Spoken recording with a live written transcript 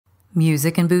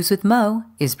Music and Booze with Mo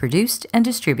is produced and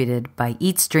distributed by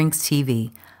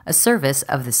EatsDrinksTV, a service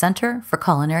of the Center for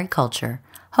Culinary Culture,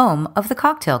 home of the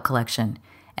Cocktail Collection,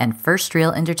 and First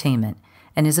Reel Entertainment,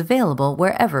 and is available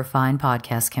wherever fine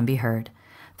podcasts can be heard.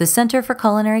 The Center for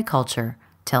Culinary Culture,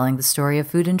 telling the story of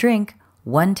food and drink,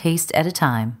 one taste at a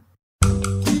time.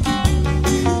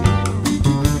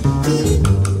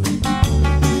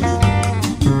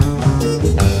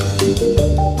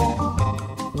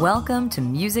 Welcome to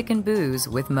Music and Booze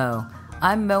with Mo.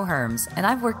 I'm Mo Herms, and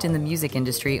I've worked in the music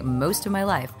industry most of my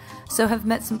life, so have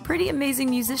met some pretty amazing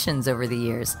musicians over the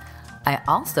years. I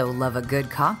also love a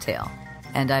good cocktail,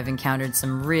 and I've encountered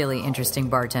some really interesting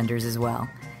bartenders as well.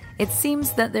 It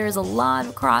seems that there's a lot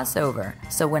of crossover,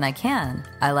 so when I can,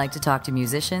 I like to talk to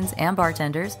musicians and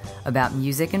bartenders about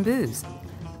music and booze.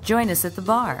 Join us at the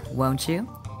bar, won't you?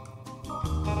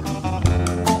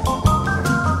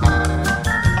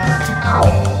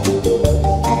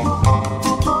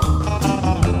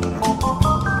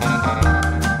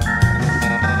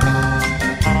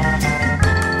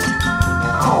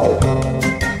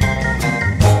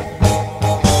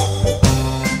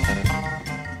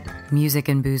 Music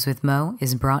and Booze with Mo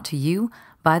is brought to you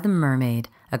by The Mermaid,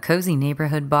 a cozy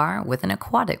neighborhood bar with an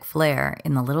aquatic flair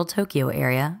in the Little Tokyo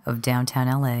area of downtown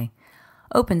LA.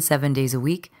 Open 7 days a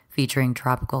week, featuring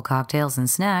tropical cocktails and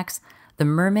snacks, The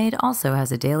Mermaid also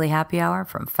has a daily happy hour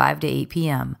from 5 to 8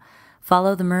 p.m.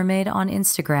 Follow The Mermaid on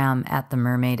Instagram at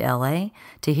TheMermaidLA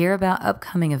to hear about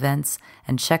upcoming events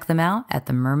and check them out at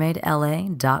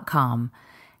TheMermaidLA.com.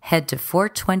 Head to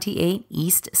 428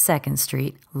 East 2nd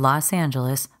Street, Los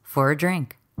Angeles, for a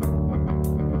drink.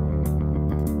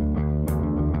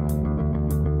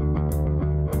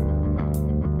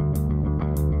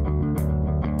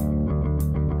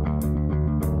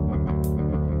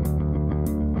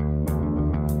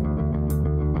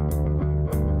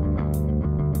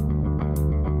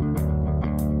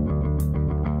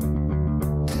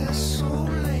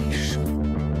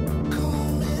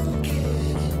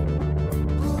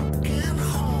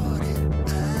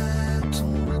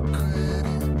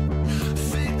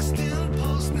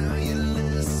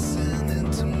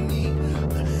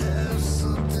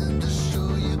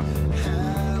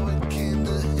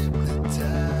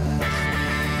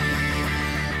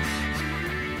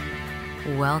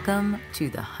 Welcome to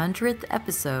the 100th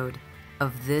episode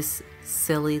of this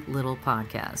silly little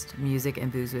podcast, Music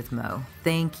and Booze with Mo.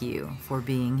 Thank you for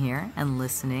being here and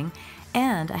listening.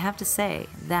 And I have to say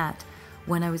that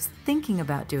when I was thinking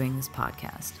about doing this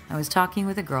podcast, I was talking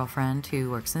with a girlfriend who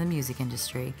works in the music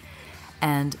industry,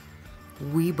 and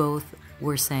we both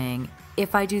were saying,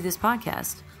 if I do this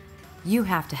podcast, you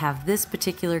have to have this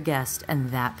particular guest,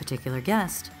 and that particular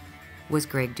guest was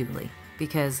Greg Dulli,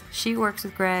 because she works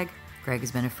with Greg. Greg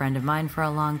has been a friend of mine for a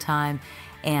long time,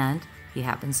 and he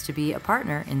happens to be a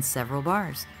partner in several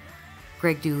bars.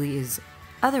 Greg Dulli is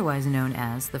otherwise known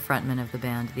as the frontman of the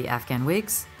band The Afghan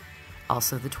Wigs,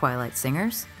 also the Twilight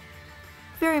Singers,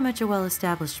 very much a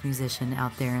well-established musician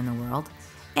out there in the world,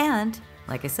 and,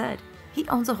 like I said, he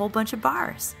owns a whole bunch of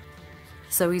bars.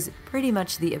 So he's pretty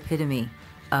much the epitome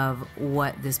of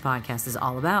what this podcast is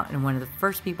all about, and one of the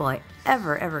first people I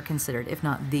ever considered, if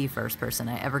not the first person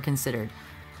I ever considered,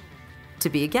 to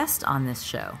be a guest on this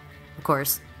show. Of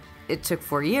course, it took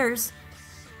 4 years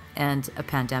and a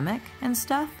pandemic and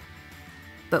stuff,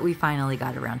 but we finally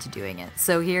got around to doing it.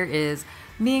 So here is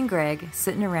me and Greg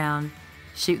sitting around,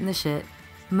 shooting the shit,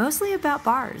 mostly about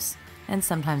bars and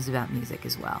sometimes about music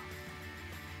as well.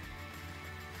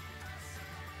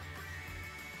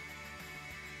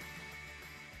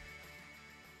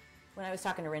 When I was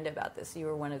talking to Rinda about this, you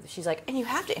were one of she's like, and you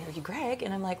have to interview Greg.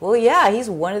 And I'm like, well, yeah, he's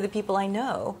one of the people I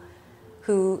know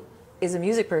who is a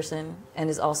music person and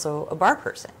is also a bar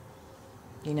person.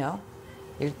 You know,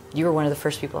 you were one of the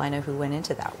first people I know who went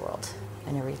into that world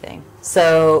and everything.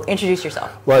 So introduce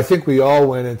yourself. Well, I think we all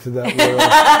went into that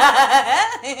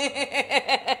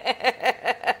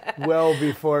world well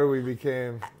before we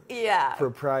became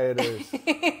proprietors.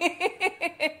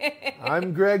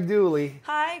 I'm Greg Dulli.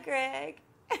 Hi, Greg.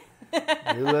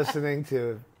 You're listening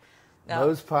to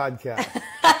Mo's podcast.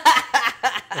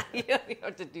 You don't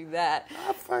have to do that.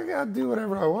 I'll do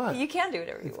whatever I want. You can do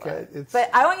whatever you want. But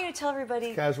I want you to tell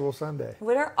everybody, Casual Sunday.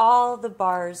 What are all the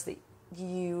bars that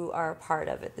you are a part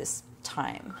of at this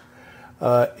time?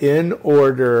 In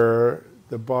order,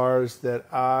 the bars that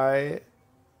I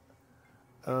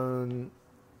own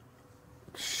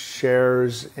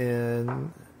shares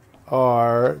in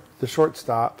are the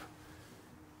Shortstop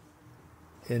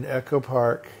in Echo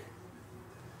Park,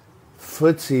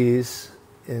 Footsie's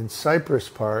in Cypress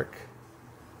Park,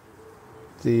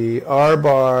 the R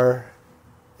Bar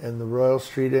and the Royal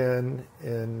Street Inn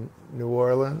in New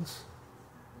Orleans,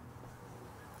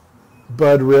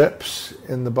 Bud Rips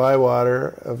in the Bywater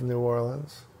of New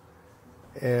Orleans,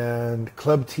 and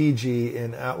Club TG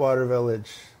in Atwater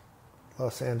Village,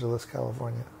 Los Angeles,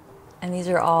 California. And these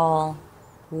are all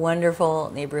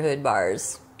wonderful neighborhood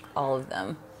bars, all of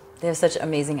them. They have such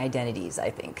amazing identities, I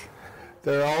think.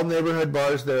 They're all neighborhood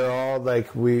bars. They're all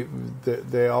like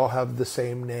they all have the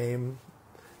same name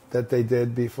that they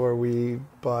did before we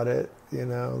bought it. You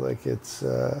know, like it's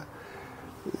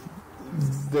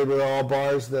they were all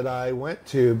bars that I went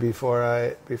to before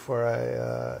I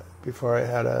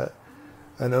had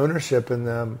an ownership in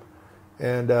them.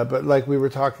 And but like we were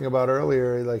talking about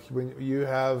earlier, like when you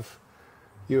have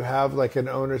like an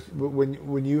owner,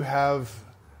 when you have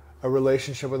a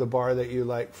relationship with a bar that you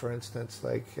like, for instance,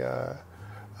 like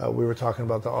we were talking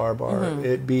about the R Bar,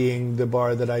 it being the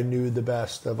bar that I knew the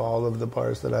best of all of the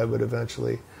bars that I would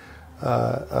eventually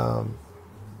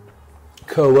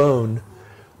co-own.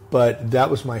 But that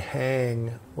was my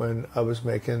hang when I was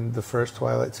making the first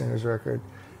Twilight Singers record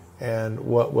and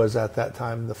what was at that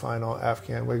time the final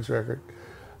Afghan Wigs record.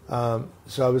 So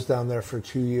I was down there for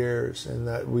 2 years, and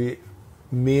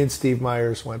me and Steve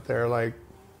Myers went there like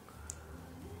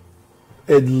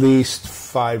at least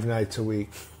 5 nights a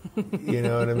week. You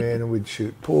know what I mean? And we'd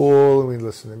shoot pool, and we'd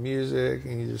listen to music,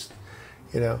 and you just,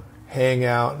 you know, hang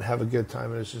out and have a good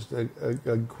time. It was just a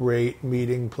great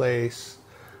meeting place,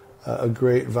 a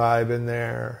great vibe in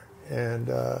there, and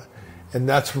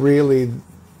that's really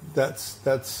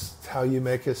that's how you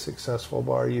make a successful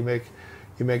bar. You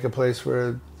make a place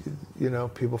where, you know,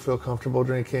 people feel comfortable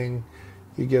drinking.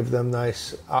 You give them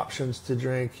nice options to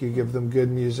drink. You give them good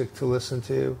music to listen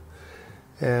to.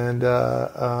 And,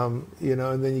 you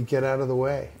know, and then you get out of the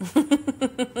way.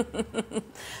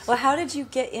 Well, how did you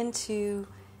get into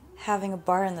having a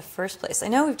bar in the first place? I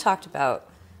know we've talked about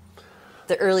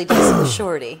the early days of the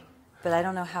Shorty, but I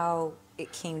don't know how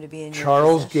it came to be in your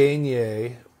Charles possession.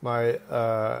 Gagne, my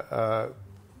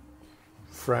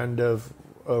friend of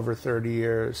over 30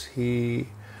 years, he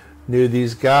knew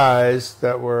these guys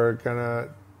that were going to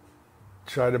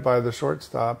try to buy the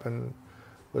Shortstop, and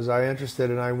was I interested?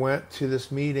 And I went to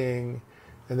this meeting,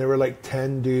 and there were like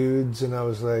 10 dudes, and I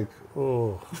was like,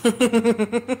 oh.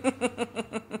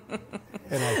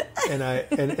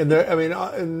 and they're, I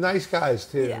mean, nice guys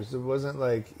too. Yeah. It wasn't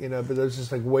like, you know, but there's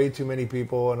just like way too many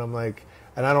people, and I'm like,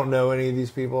 and I don't know any of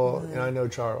these people. Mm-hmm. You know, I know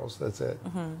Charles. That's it.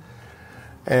 Mm-hmm.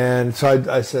 And so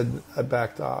I said I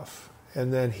backed off,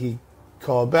 and then he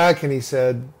called back and he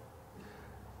said,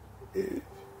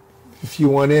 if you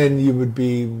went in, you would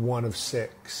be one of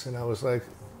 6. And I was like,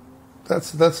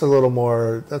 that's a little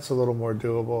more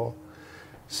doable.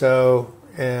 So,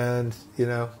 and you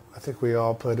know, I think we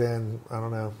all put in, I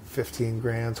don't know, 15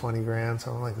 grand, 20 grand,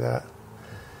 something like that.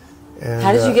 And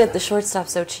How did you get the Shortstop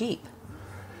so cheap?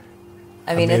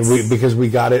 I mean because we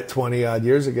got it 20 odd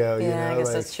years ago. Yeah, you know, I guess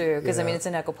like, that's true. Because I you mean, know. it's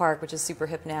in Echo Park, which is super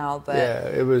hip now. But Yeah,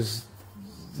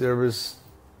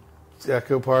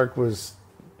 Echo Park was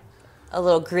a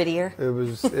little grittier. It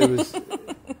was.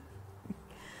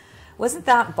 Wasn't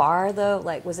that bar though?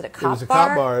 Like, was it a cop bar? It was a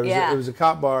cop bar. It was a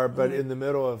cop bar, but in the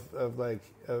middle of like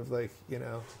you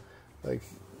know, like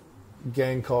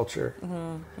gang culture,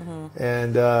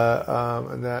 and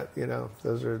that, you know,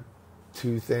 those are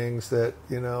 2 things that,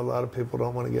 you know, a lot of people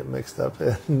don't want to get mixed up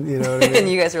in. You know what I mean? And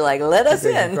you guys were like, let us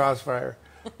in. Crossfire.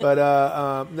 But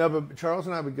no, but Charles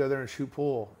and I would go there and shoot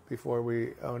pool before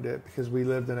we owned it, because we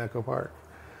lived in Echo Park.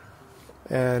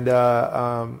 And,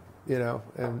 you know,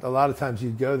 and a lot of times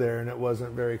you'd go there and it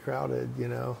wasn't very crowded, you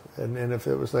know, and if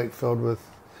it was like filled with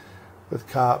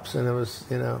cops and it was,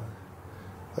 you know,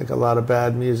 like a lot of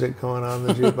bad music going on in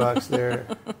the jukebox there,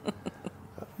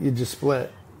 you'd just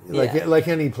split, like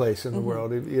any place in the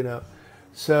world, you know.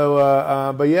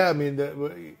 So, but yeah, I mean,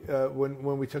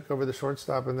 when we took over the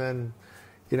Shortstop, and then,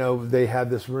 you know, they had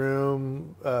this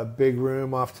room, big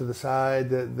room off to the side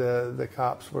that the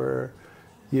cops were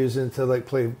using to like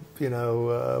play, you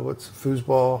know, what's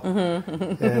foosball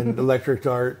and electric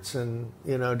darts, and,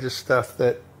 you know, just stuff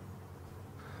that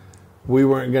we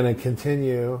weren't going to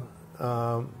continue.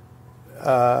 And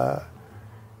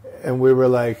we were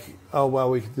like, oh,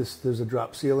 well, there's a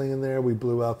drop ceiling in there. We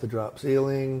blew out the drop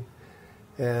ceiling,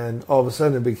 and all of a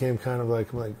sudden it became kind of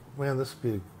like, I'm like, man, this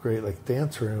would be a great like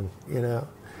dance room, you know.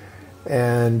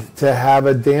 And to have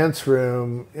a dance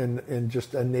room in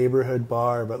just a neighborhood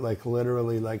bar, but like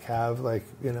literally like have like,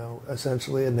 you know,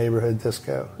 essentially a neighborhood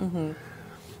disco.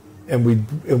 And we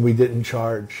didn't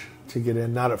charge to get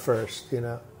in, not at first, you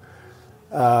know.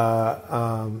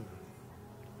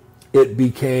 It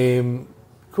became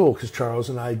cool because Charles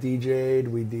and I DJ'd.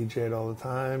 We DJ'd all the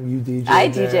time. You DJ'd. I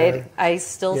there. DJ'd. I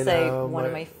still say one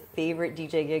of my favorite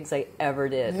DJ gigs I ever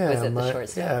did was at the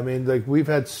Shortstop. Yeah, I mean, like we've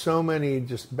had so many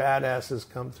just badasses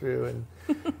come through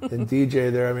and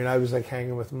DJ there. I mean, I was like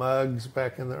hanging with Muggs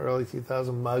back in the early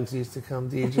 2000s. Muggs used to come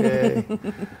DJ.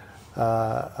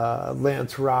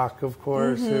 Lance Rock, of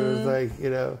course, who was like, you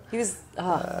know, he was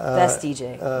best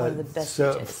DJ, one of the best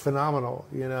DJs. Phenomenal,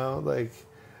 you know, like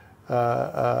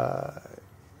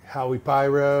Howie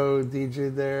Pyro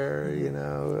DJ there, you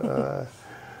know.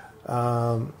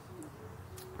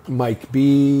 Mike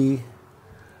B,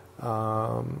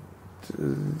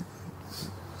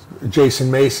 Jason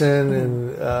Mason,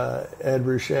 and Ed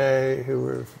Ruche, who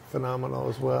were phenomenal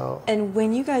as well. And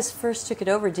when you guys first took it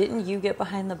over, didn't you get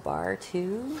behind the bar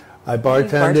too? I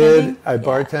bartended.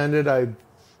 I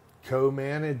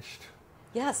co-managed.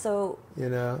 Yeah, so you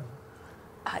know.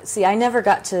 See, I never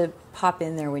got to pop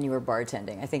in there when you were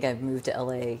bartending. I think I moved to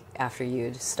LA after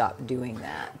you'd stopped doing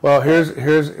that. Well,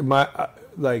 here's my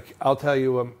I'll tell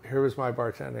you. Here was my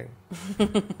bartending.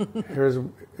 Here's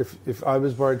if I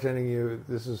was bartending you,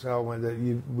 this is how it went. That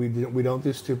we don't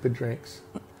do stupid drinks.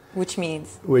 Which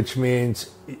means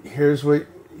here's what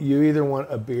you either want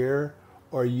a beer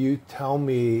or you tell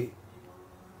me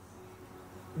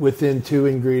within 2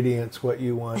 ingredients what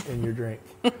you want in your drink.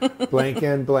 Blank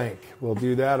and blank. We'll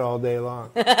do that all day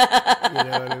long. You know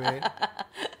what I mean?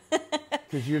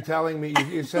 Because you're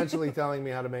essentially telling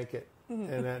me how to make it.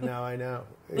 And that now I know,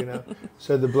 you know.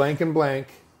 So the blank and blank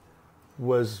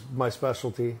was my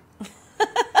specialty.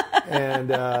 And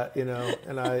you know,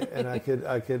 and I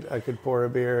could pour a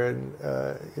beer and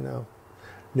you know,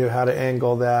 knew how to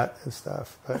angle that and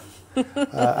stuff. But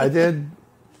I did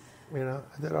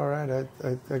all right.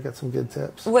 I got some good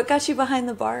tips. What got you behind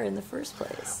the bar in the first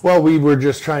place? Well, we were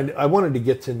just I wanted to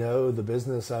get to know the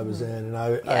business I was in, and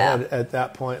I had at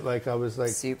that point, like I was like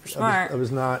super smart. I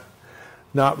was not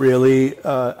really.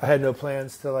 I had no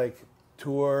plans to like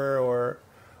tour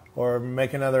or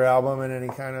make another album in any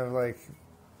kind of like.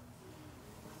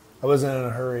 I wasn't in a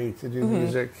hurry to do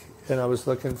music, and I was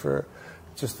looking for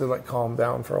just to like calm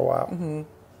down for a while.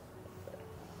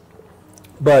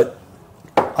 But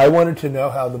I wanted to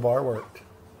know how the bar worked.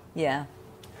 Yeah.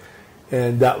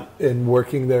 And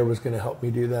working there was going to help me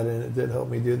do that, and it did help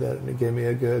me do that, and it gave me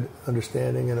a good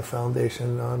understanding and a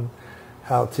foundation on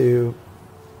how to,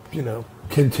 you know,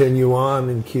 continue on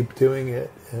and keep doing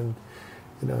it. And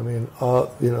you know, I mean,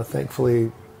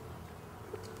 thankfully,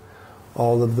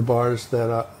 all of the bars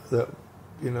that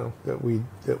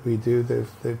we do,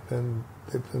 they've been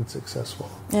successful.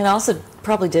 And it also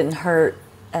probably didn't hurt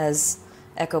as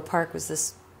Echo Park was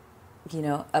this, you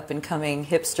know, up and coming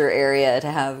hipster area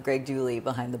to have Greg Dulli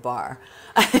behind the bar.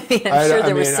 I mean, I'm sure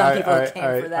there were some people that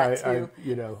came for that too.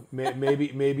 You know,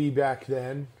 maybe back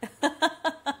then,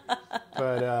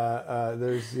 but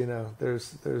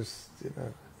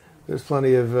there's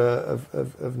plenty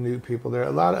of new people there. A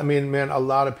lot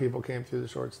of people came through the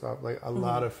Shortstop. Like a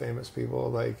lot of famous people.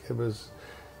 Like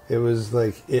it was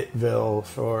like Itville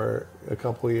for a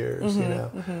couple years, you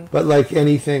know. But like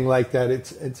anything like that,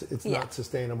 it's not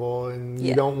sustainable, and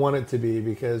you don't want it to be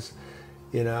because,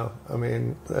 you know, I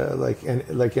mean,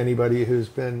 like anybody who's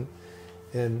been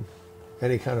in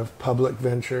any kind of public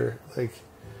venture, like,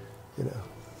 you know,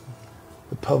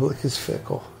 the public is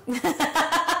fickle.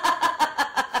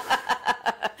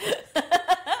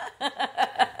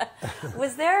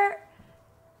 Was there,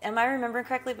 am I remembering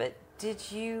correctly, but did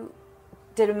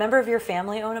a member of your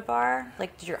family own a bar?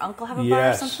 Like, did your uncle have a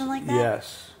bar or something like that?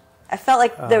 Yes. I felt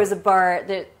like there was a bar,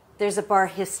 there's a bar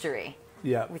history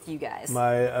with you guys.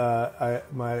 I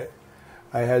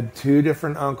had 2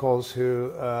 different uncles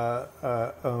who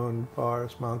owned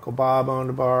bars. My Uncle Bob owned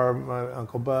a bar. My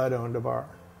Uncle Bud owned a bar.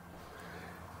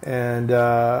 And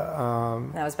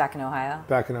that was back in Ohio?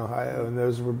 Back in Ohio. And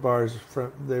those were bars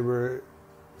they were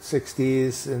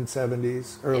 60s and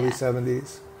 70s, early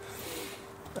 70s.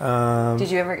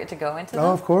 Did you ever get to go into them?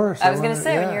 Oh, of course. I was going to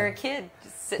say, when you were a kid,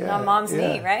 just sitting on mom's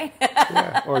knee, right?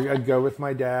 Yeah. Or I'd go with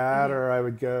my dad, or I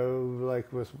would go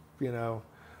like with, you know,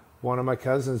 one of my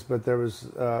cousins. But there was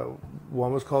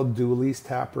one was called Dulli's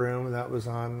Tap Room, and that was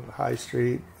on High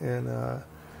Street, and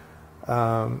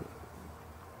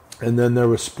then there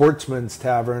was Sportsman's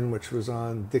Tavern, which was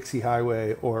on Dixie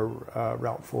Highway or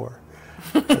Route 4,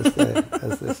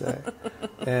 as they say.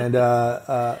 And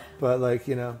but like,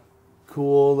 you know,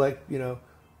 cool, like, you know,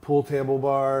 pool table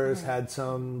bars, had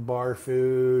some bar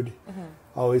food,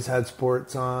 always had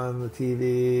sports on the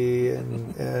TV,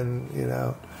 and you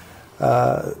know,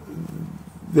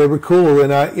 they were cool.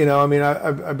 And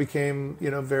I became, you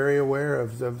know, very aware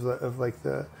of like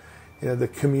the, the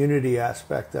community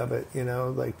aspect of it,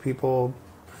 like people,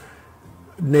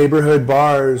 neighborhood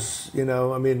bars, in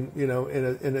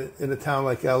a town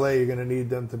like LA, you're going to need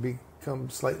them to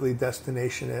become slightly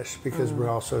destination-ish because we're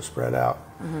all so spread out.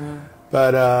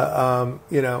 But,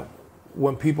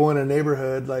 when people in a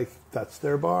neighborhood, like, that's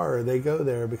their bar, or they go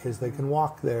there because they can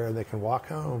walk there, and they can walk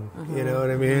home, you know what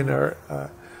I mean? Or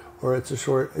it's a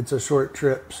short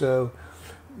trip. So,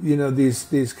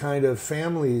 these kind of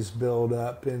families build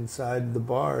up inside the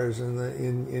bars, and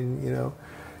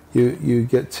you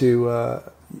get to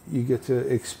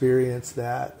experience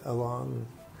that along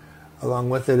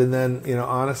with it. And then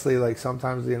honestly, like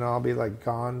sometimes I'll be like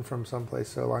gone from someplace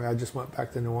so long. I just went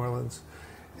back to New Orleans,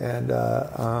 and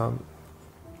there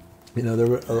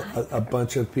were a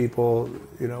bunch of people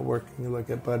working like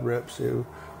at Bud Rips who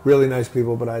really nice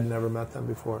people, but I'd never met them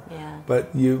before. Yeah.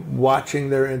 But you watching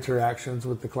their interactions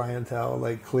with the clientele,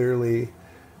 like clearly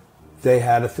they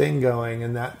had a thing going,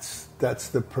 and that's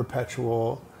the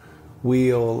perpetual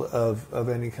wheel of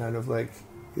any kind of like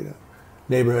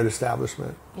neighborhood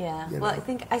establishment. Yeah. Well, I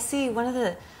think I see one of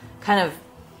the kind of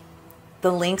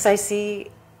the links I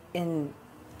see in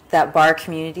that bar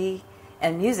community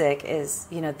and music is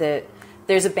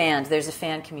there's a band, there's a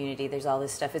fan community, there's all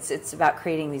this stuff. It's about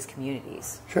creating these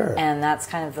communities. Sure. And that's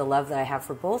kind of the love that I have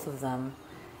for both of them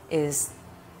is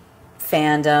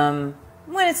fandom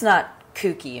when it's not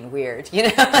kooky and weird,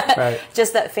 Right.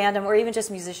 Just that fandom, or even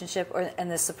just musicianship, and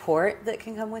the support that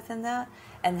can come within that,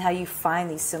 and how you find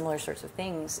these similar sorts of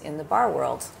things in the bar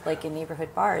world, like in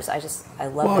neighborhood bars. I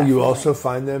love. Well, that you feeling. Also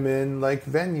find them in like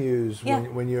venues Yeah.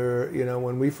 when you're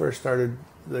when we first started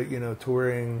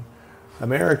touring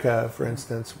America, for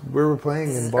instance, we were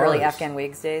playing in bars. Early Afghan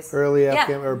Wigs days. Early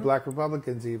Afghan or Black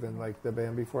Republicans, even like the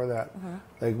band before that.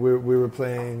 Like we were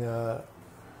playing.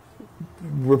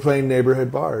 We're playing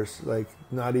neighborhood bars, like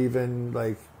not even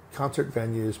like concert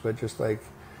venues, but just like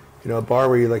a bar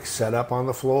where you like set up on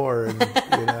the floor and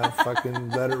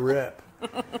fucking let it rip.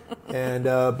 And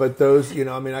but those,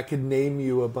 I could name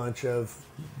you a bunch of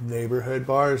neighborhood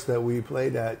bars that we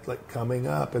played at, like coming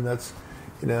up, and that's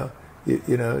you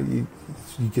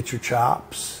get your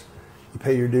chops, you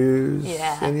pay your dues,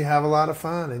 and you have a lot of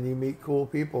fun, and you meet cool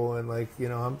people, and like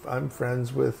I'm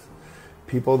friends with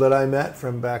people that I met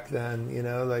from back then,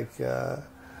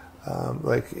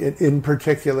 like in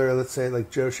particular, let's say like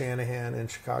Joe Shanahan in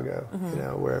Chicago,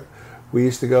 where we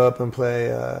used to go up and play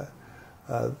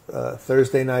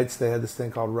Thursday nights. They had this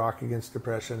thing called Rock Against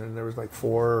Depression, and there was like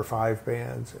 4 or 5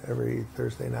 bands every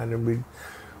Thursday night, and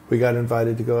we got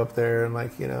invited to go up there, and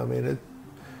like it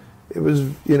was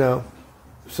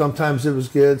sometimes it was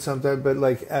good, sometimes, but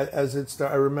like as it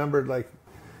started, I remembered like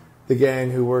the gang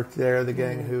who worked there, the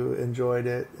gang who enjoyed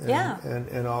it,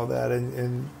 and all that,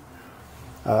 and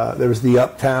there was the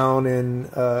Uptown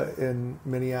in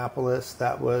Minneapolis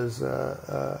that was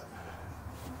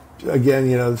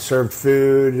again served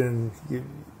food, and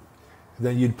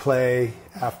then you'd play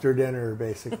after dinner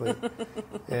basically,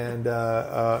 and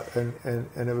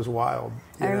it was wild.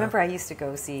 I remember I used to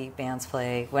go see bands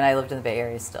play when I lived in the Bay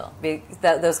Area still.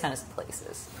 Those kind of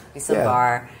places, be some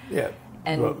bar. Yeah.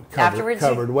 And afterwards,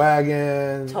 Covered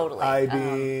Wagon, totally,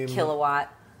 I-Beam,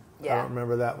 Kilowatt. Yeah, I don't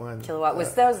remember that one. Kilowatt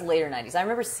that was later '90s. I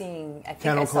remember seeing. I think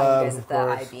Kennel I saw Club, you guys at the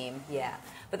I-Beam. Yeah,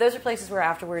 but those are places where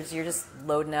afterwards you're just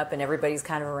loading up and everybody's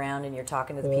kind of around and you're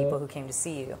talking to the people who came to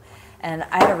see you. And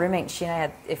I had a roommate. She and I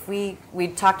had, if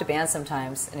we'd talk to bands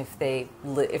sometimes, and if they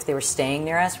were staying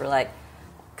near us, we're like,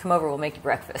 come over, we'll make you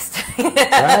breakfast.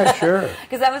 Right, sure.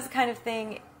 Because that was the kind of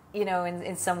thing,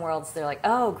 in some worlds they're like,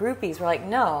 oh, groupies. We're like,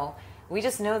 no. We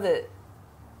just know that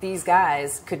these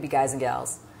guys, could be guys and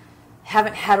gals,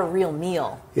 haven't had a real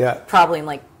meal. Yeah. Probably in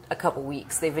like a couple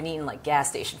weeks. They've been eating like gas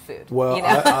station food. Well,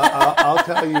 I'll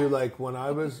tell you, like when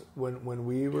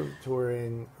we were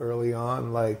touring early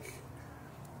on, like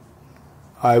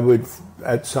I would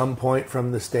at some point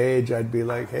from the stage, I'd be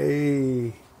like,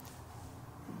 hey,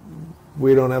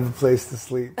 we don't have a place to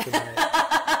sleep tonight.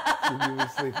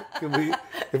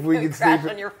 If we could sleep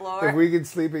on your floor. If we could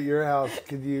sleep at your house,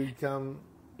 could you come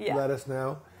let us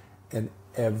know? And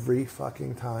every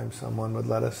fucking time someone would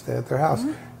let us stay at their house.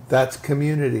 That's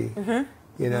community.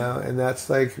 And that's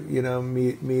like,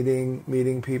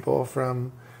 meeting people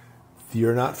from,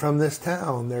 you're not from this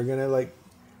town. They're going to like,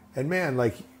 and man,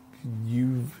 like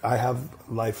I have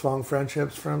lifelong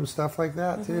friendships from stuff like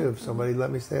that too. If somebody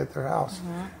let me stay at their house,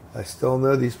 I still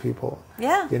know these people.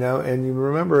 Yeah. And you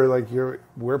remember like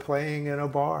we're playing in a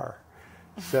bar.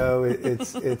 So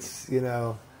it's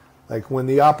like when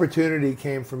the opportunity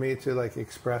came for me to like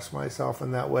express myself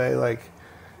in that way, like,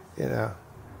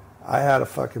 I had a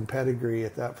fucking pedigree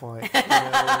at that point.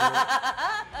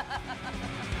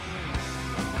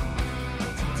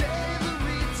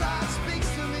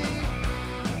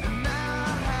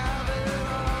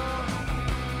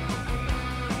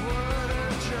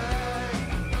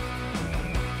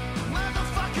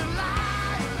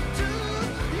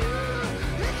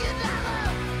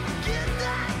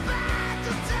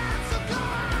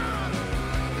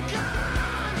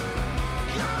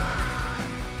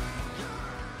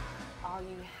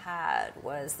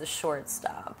 was the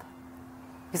shortstop.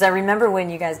 Because I remember when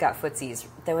you guys got footsies,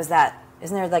 there was that,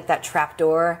 isn't there like that trap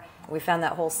door? We found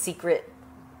that whole secret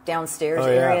downstairs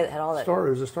area that had all that. There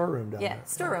was a storeroom down there. Yeah,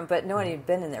 storeroom, but no one had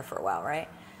been in there for a while, right?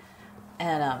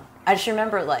 And I just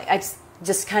remember, like, I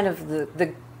just kind of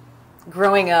the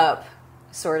growing up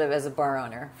sort of as a bar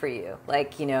owner for you.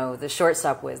 Like, you know, the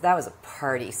shortstop that was a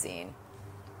party scene.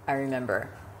 I remember.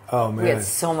 Oh, man. We had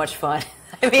so much fun.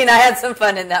 I mean, I had some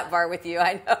fun in that bar with you.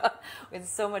 I know. We had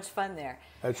so much fun there.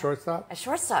 At shortstop? At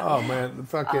shortstop. Oh, man. The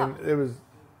fucking, it was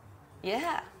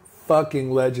fucking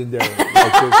legendary.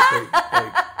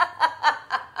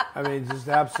 I mean, just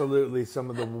absolutely some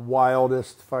of the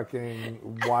wildest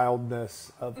fucking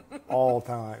wildness of all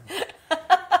time.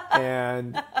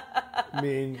 And, I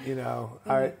mean, you know,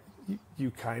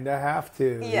 you kind of have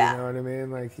to. Yeah. You know what I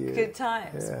mean? Like, good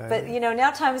times. Yeah. But, you know,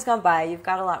 now time has gone by. You've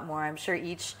got a lot more. I'm sure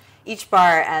each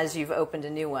bar, as you've opened a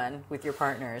new one with your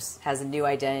partners, has a new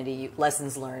identity,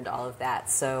 lessons learned, all of that.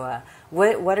 So what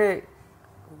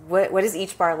is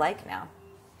each bar like now?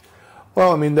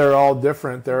 Well, I mean, they're all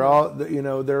different. They're all, you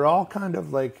know, they're all kind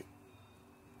of like,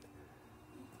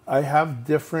 I have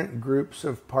different groups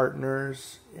of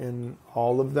partners in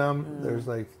all of them. There's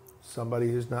like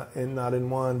somebody who's not in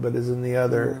one, but is in the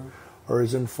other, or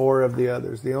is in four of the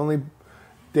others. The only,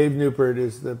 Dave Newport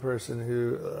is the person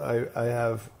who I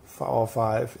have all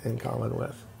five in common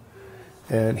with.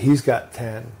 And he's got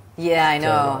 10. Yeah, I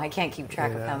know. I can't keep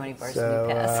track of how many bars you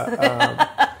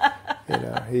pass. You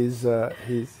know, he's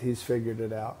figured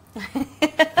it out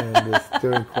and is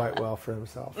doing quite well for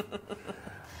himself.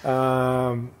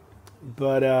 Well,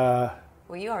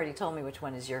 you already told me which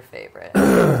one is your favorite.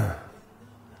 You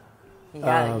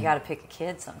gotta pick a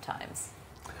kid sometimes.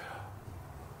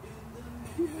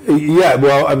 Yeah,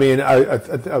 well, I mean,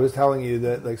 I was telling you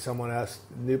that like someone asked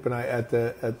Noop and I at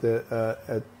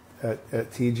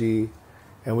TG,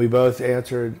 and we both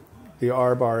answered the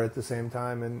R bar at the same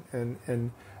time,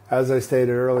 and as I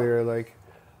stated earlier, like,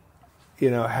 you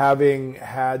know, having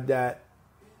had that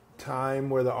time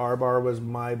where the R bar was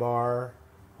my bar,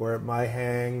 where my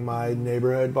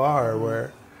neighborhood bar,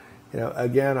 where, you know,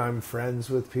 again, I'm friends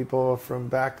with people from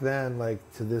back then, like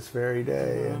to this very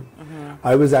day. And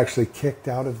I was actually kicked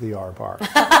out of the R bar.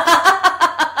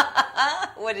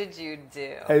 What did you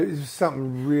do? It was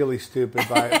something really stupid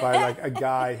by like a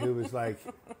guy who was like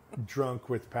drunk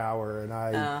with power, and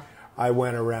I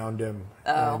went around him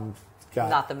and got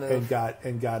not the move. and got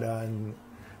I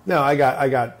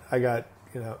got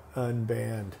you know,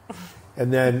 unbanned.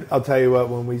 And then I'll tell you what,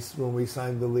 when we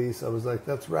signed the lease, I was like,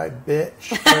 "That's right,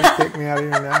 bitch. Don't kick me out of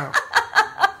here now."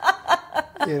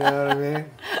 You know what I mean?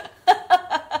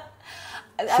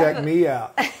 Check me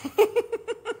out.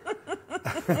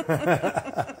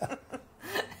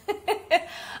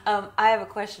 I have a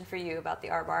question for you about the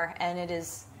R bar, and it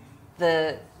is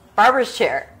the barber's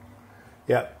chair.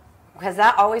 Yep. Has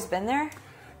that always been there?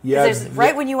 Yeah.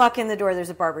 Right when you walk in the door, there's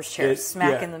a barber's chair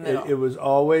smack in the middle. It was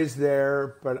always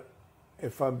there, but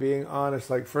if I'm being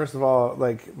honest, like, first of all,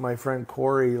 like, my friend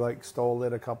Corey, like, stole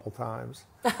it a couple times.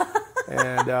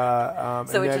 And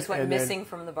so it just went missing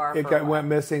from the bar. It went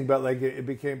missing, but like it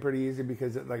became pretty easy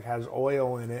because it like has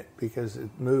oil in it because it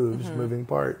moves, moving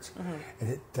parts, and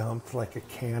it dumped like a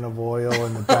can of oil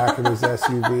in the back of his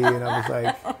SUV, and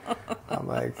I'm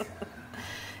like,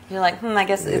 you're like, I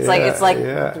guess it's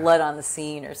like blood on the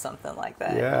scene or something like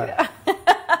that. Yeah.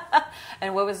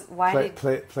 And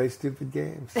play stupid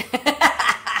games?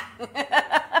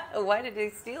 Why did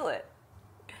he steal it?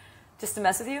 Just to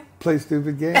mess with you? Play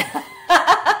stupid games.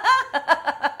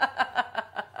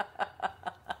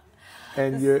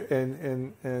 And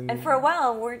for a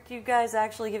while, weren't you guys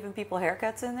actually giving people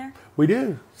haircuts in there? We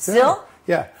do. Still?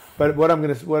 Yeah. But what I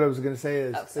was gonna say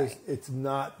is it's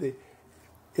not it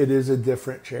is a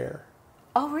different chair.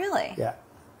 Oh, really? Yeah.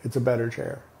 It's a better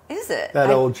chair. Is it? That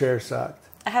old chair sucked.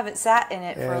 I haven't sat in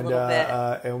it for a little bit.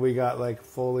 And we got like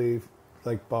fully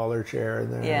like baller chair in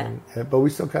there. Yeah. But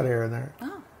we still cut hair in there.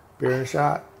 Oh. Beer and a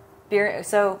shot.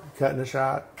 Cutting a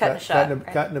shot.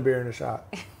 Cutting a beer and a shot.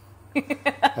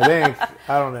 I think.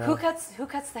 I don't know. Who cuts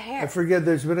the hair? I forget.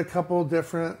 There's been a couple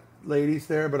different ladies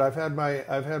there, but I've had my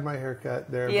hair cut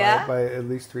there by at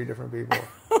least 3 different people.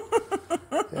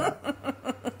 Yeah.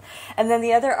 And then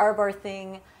the other R bar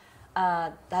thing,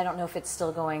 I don't know if it's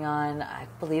still going on. I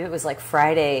believe it was like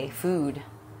Friday food.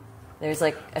 There's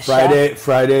like a chef.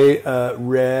 Friday,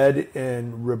 Red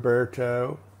and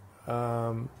Roberto.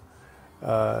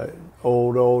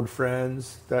 Old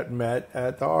friends that met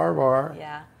at the R bar.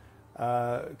 Yeah.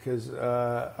 Because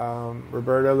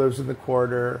Roberto lives in the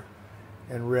Quarter,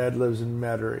 and Red lives in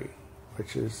Metairie,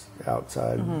 which is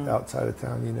outside of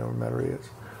town. You know where Metairie is.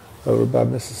 over by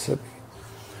Mississippi.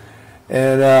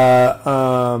 And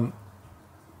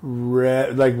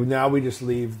like now we just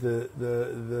leave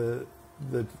the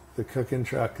cooking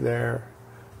truck there,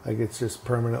 like it's just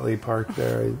permanently parked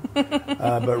there.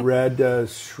 But Red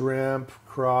does shrimp,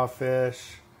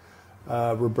 crawfish.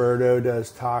 Roberto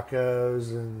does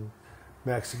tacos and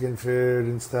Mexican food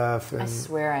and stuff. And I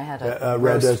swear I had a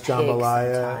Red does roast pig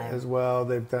jambalaya sometime. as well.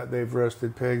 They've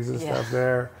roasted pigs and stuff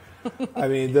there. I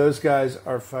mean, those guys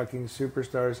are fucking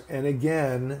superstars. And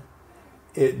again,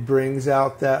 it brings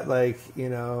out that like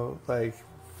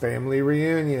family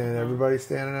reunion. Everybody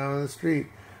standing out on the street,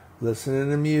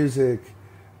 listening to music,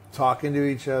 talking to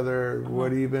each other.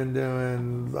 What have you been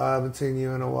doing? I haven't seen you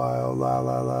in a while. La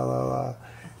la la la la.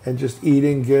 And just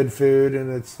eating good food,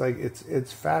 and it's like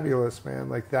it's fabulous, man.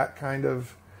 Like that kind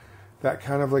of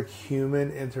like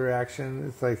human interaction.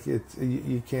 It's like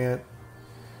you can't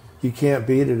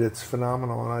beat it. It's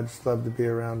phenomenal, and I just love to be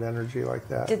around energy like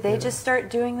that. Did they just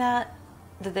start doing that?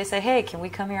 Did they say, "Hey, can we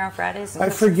come here on Fridays?" And I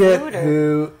cook some forget food, or?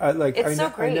 who. It's so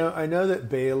great. I know that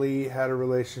Bailey had a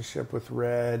relationship with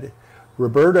Red.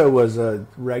 Roberto was a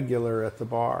regular at the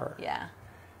bar. Yeah.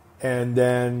 And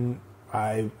then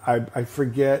I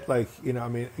forget, like, I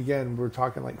mean, again, we're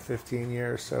talking like 15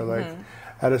 years. So like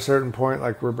at a certain point,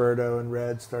 like Roberto and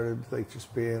Red started like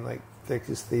just being like thick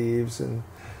as thieves and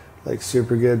like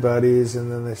super good buddies. And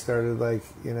then they started like,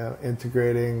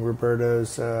 integrating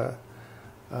Roberto's,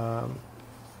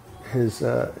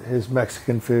 his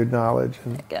Mexican food knowledge.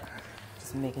 And, Yeah.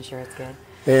 Just making sure it's good.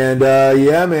 And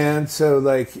yeah, man. So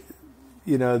like,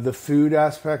 the food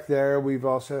aspect there, we've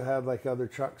also had like other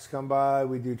trucks come by.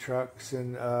 We do trucks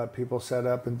and people set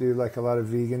up and do like a lot of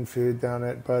vegan food down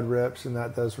at Bud Rips, and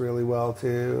that does really well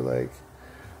too. Like,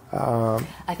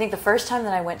 I think the first time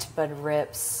that I went to Bud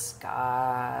Rips,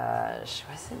 gosh,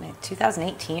 was it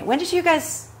 2018? When did you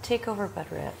guys take over Bud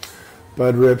Rips?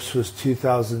 Bud Rips was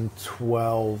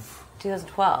 2012.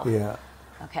 2012. Yeah.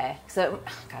 Okay, so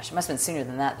gosh, it must have been sooner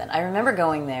than that. Then I remember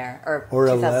going there, or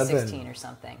 2016 11. Or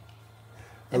something.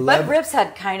 And Bud Rips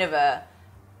had kind of a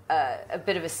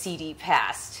bit of a seedy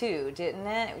past too, didn't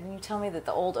it? When you tell me that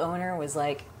the old owner was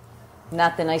like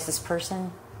not the nicest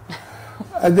person.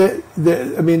 I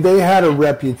mean, they had a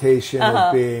reputation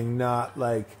of being not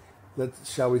like,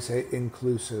 shall we say,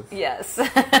 inclusive. Yes.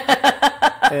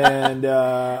 And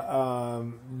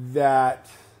that,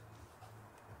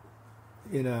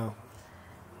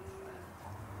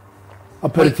 I'll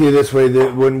put it to you this way: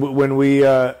 that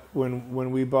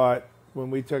when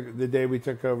we took the day we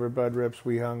took over Bud Rips,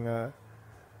 we hung a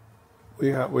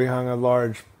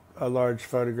large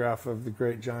photograph of the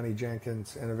great Johnny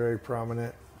Jenkins in a very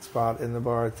prominent spot in the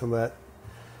bar to let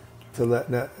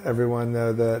everyone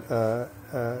know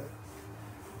that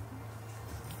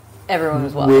everyone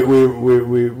was welcome.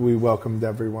 We welcomed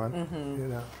everyone.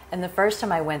 Mm-hmm. And the first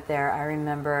time I went there, I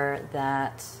remember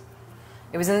that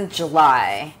it was in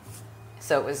July,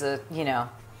 so it was a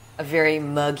very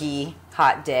muggy,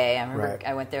 hot day. I remember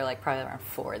I went there like probably around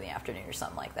 4 in the afternoon or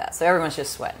something like that. So everyone's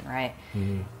just sweating, right?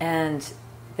 Mm-hmm. And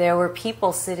there were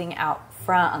people sitting out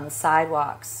front on the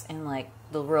sidewalks in like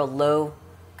the real low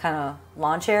kind of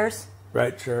lawn chairs.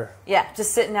 Right, sure. Yeah,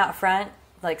 just sitting out front,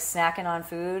 like snacking on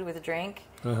food with a drink.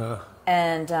 Uh-huh.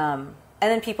 And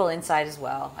then people inside as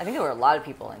well. I think there were a lot of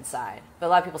people inside, but a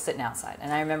lot of people sitting outside.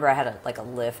 And I remember I had a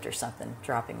lift or something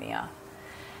dropping me off.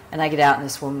 And I get out and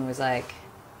this woman was like,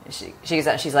 she gets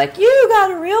out and she's like, "You got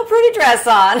a real pretty dress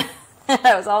on." And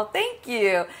I was all, "Thank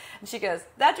you." And she goes,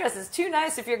 "That dress is too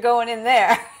nice if you're going in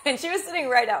there." And she was sitting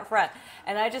right out front.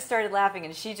 And I just started laughing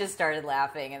and she just started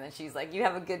laughing. And then she's like, "You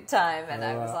have a good time." And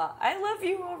I was all, "I love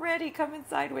you already. Come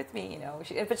inside with me."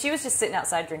 But she was just sitting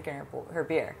outside drinking her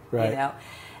beer, right.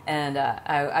 And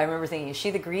I remember thinking, is she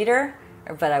the greeter?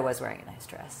 But I was wearing a nice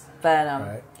dress. But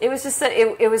right. It was just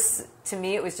it was, to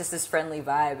me, it was just this friendly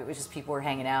vibe. It was just people were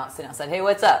hanging out, sitting outside. "Hey,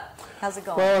 what's up? How's it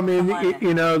going?" Well, I mean,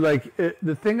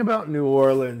 the thing about New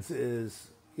Orleans is,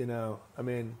 I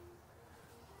mean,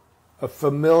 a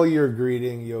familiar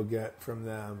greeting you'll get from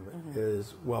them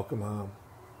is "welcome home"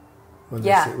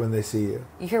 when they see you.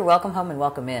 You hear "welcome home" and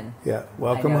 "welcome in." Yeah,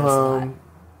 welcome home.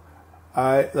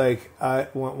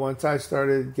 Once I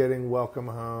started getting "welcome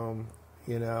home,"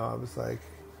 I was like,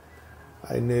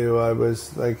 I knew I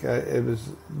was like,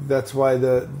 that's why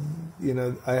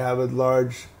I have a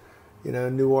large,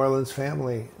 New Orleans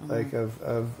family, like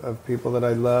of people that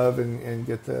I love and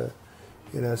get to,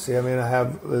 see. I mean,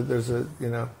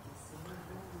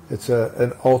 it's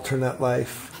an alternate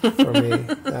life for me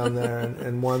down there,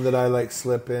 and one that I like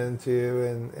slip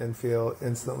into and feel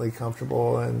instantly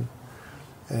comfortable and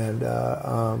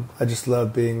I just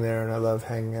love being there, and I love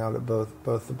hanging out at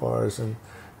both the bars and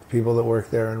people that work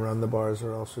there and run the bars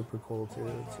are all super cool too.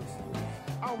 It's just,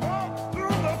 I walk through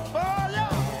the fire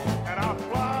and I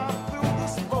fly through the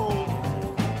smoke.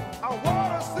 I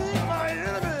want to see my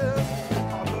enemies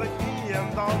on the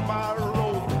end of my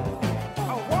road. I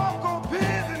walk on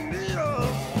pins and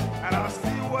needles and I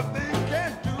see what they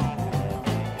can do.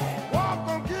 Walk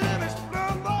on Guinea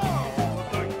splendor with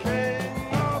the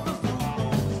king of the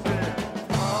Zulus. Said,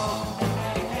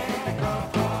 come,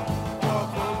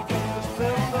 walk on Guinea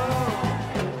splendor.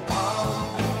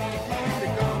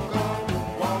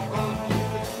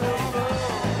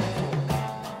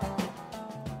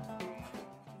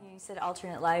 You said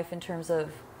alternate life in terms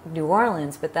of New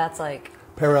Orleans, but that's like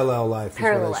parallel life.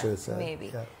 parallel is what I should life, say.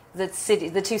 maybe. Yeah.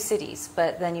 The two cities,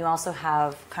 but then you also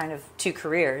have kind of two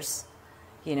careers,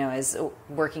 you know, as a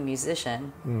working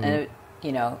musician, and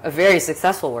you know, a very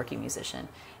successful working musician,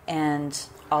 and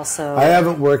also I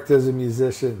haven't worked as a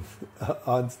musician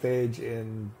on stage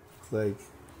in like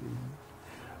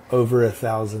over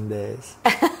 1,000 days.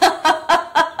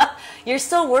 You're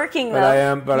still working though. But I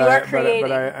am. But you I are creating.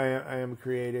 But I am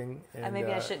creating. And,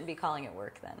 Maybe I shouldn't be calling it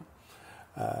work then.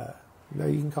 No,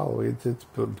 you can call it.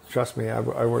 Trust me, I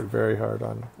work very hard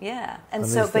on. Yeah, and on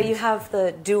so, these but you things. have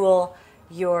the dual.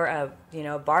 You're a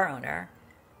bar owner,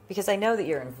 because I know that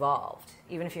you're involved,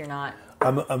 even if you're not.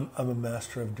 I'm a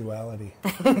master of duality.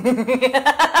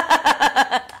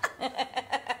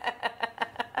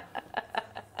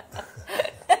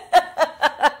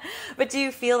 But do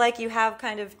you feel like you have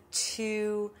kind of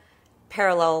two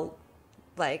parallel,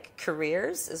 like,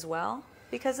 careers as well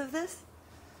because of this?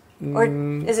 Or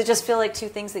does it just feel like two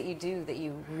things that you do that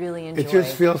you really enjoy? It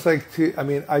just feels like two. I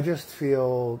mean, I just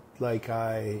feel like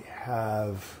I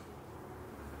have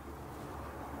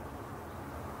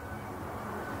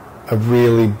a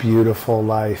really beautiful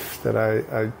life that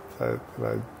I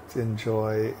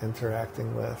enjoy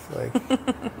interacting with. Like,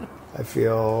 I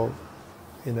feel,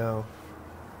 you know.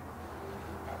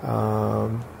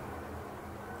 I'm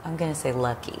going to say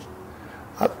lucky.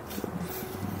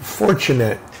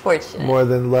 Fortunate. Fortunate. More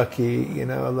than lucky, you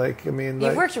know. Like, I mean, You've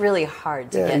like, worked really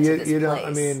hard to get to this you know, place.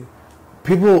 I mean,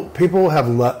 people have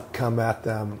luck come at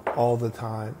them all the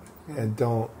time, and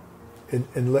don't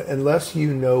unless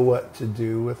you know what to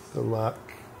do with the luck,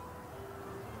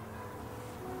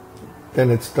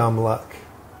 then it's dumb luck.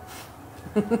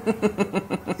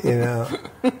 You know,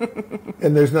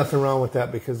 and there's nothing wrong with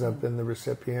that because I've been the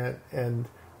recipient and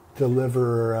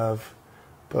deliverer of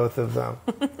both of them.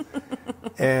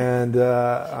 And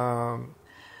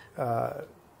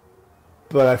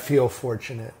but I feel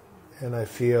fortunate, and I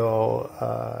feel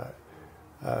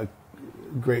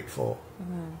grateful,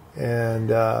 and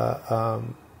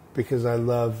because I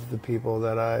love the people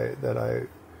that I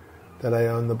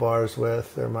own the bars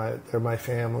with. They're my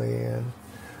family, and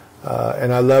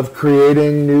I love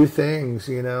creating new things.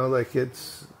 You know, like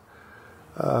it's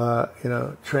you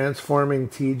know, transforming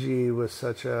TG was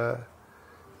such a,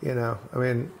 you know, I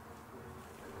mean,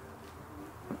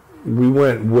 we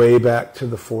went way back to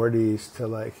the 40s to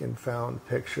like and found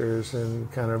pictures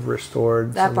and kind of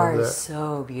restored that some bar of the, is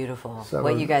so beautiful.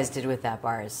 What you guys did with that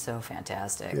bar is so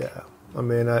fantastic. Yeah, I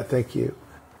mean, thank you.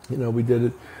 You know, we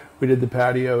did the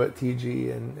patio at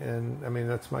TG, and I mean,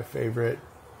 that's my favorite.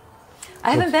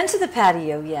 I haven't been to the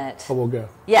patio yet. Oh, we'll go.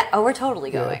 Yeah, we're totally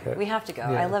going. Yeah, okay. We have to go.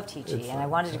 Yeah, I love TG, it's and I fun,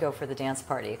 wanted to go for the dance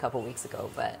party a couple weeks ago,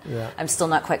 but Yeah. I'm still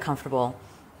not quite comfortable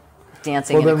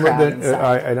dancing in a crowd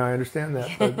inside. I understand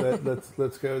that, but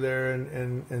let's go there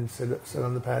and sit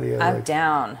on the patio. I'm like,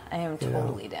 down. I am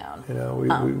totally down. You know,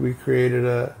 we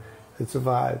created it's a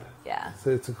vibe. Yeah.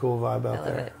 It's a cool vibe out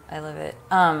there. I love it.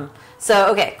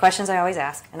 So, okay, questions I always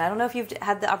ask, and I don't know if you've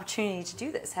had the opportunity to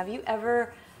do this. Have you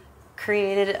ever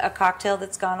created a cocktail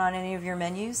that's gone on any of your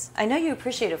menus? I know you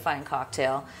appreciate a fine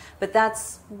cocktail, but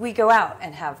we go out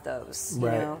and have those. You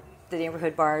Right. know, the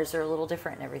neighborhood bars are a little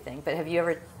different and everything. But have you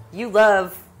ever? You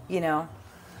love the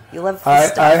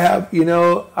stuff. I have. You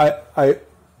know, I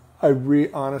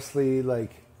honestly,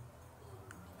 like,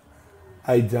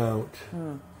 I don't.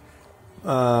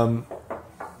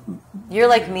 You're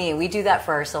like me. We do that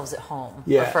for ourselves at home,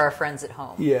 Yeah. or for our friends at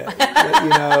home. Yeah, you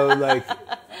know, like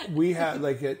we have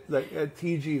like at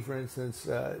TG, for instance,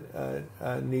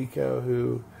 Nico,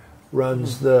 who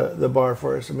runs the bar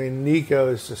for us. I mean, Nico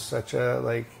is just such a,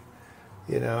 like,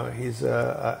 you know, he's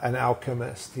an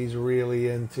alchemist. He's really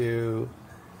into,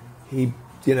 he,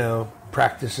 you know,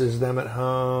 practices them at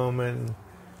home, and,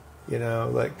 you know,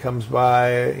 like comes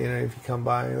by, you know, if you come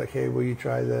by and you're like, hey, will you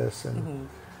try this? And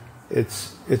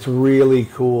it's really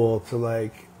cool to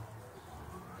like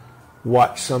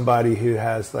watch somebody who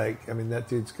has, like, I mean, that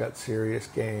dude's got serious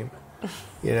game.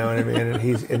 You know what I mean?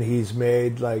 And he's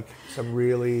made like some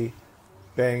really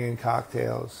banging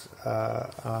cocktails.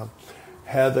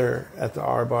 Heather at the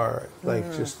R Bar, like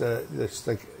just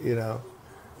like, you know,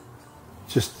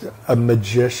 just a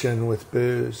magician with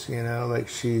booze, you know, like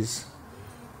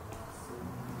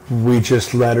we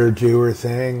just let her do her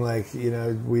thing. Like, you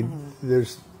know,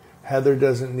 Heather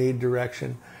doesn't need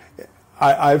direction.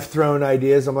 I've thrown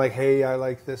ideas. I'm like, hey, I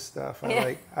like this stuff.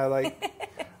 I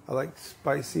like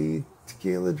spicy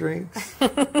tequila drinks.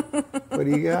 What do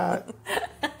you got?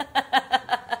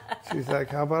 She's like,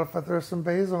 how about if I throw some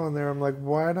basil in there? I'm like,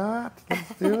 why not?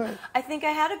 Let's do it. I think I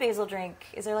had a basil drink.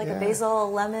 Is there like a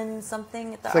basil lemon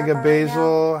something at the It's like a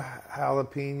basil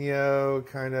jalapeno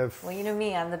kind of. Well, you know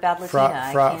me, I'm the bad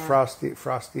Latina.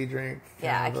 Frosty drink.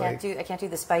 Yeah, I can't do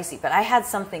the spicy, but I had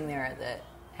something there that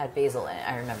had basil in it.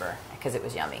 I remember because it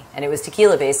was yummy, and it was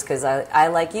tequila based because I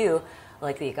like you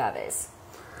like the agaves.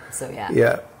 So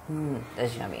yeah,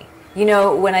 that's yummy. You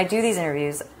know, when I do these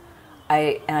interviews,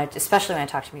 especially when I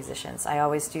talk to musicians, I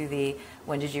always do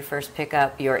when did you first pick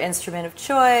up your instrument of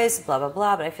choice, blah, blah,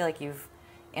 blah. But I feel like you've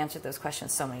answered those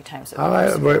questions so many times.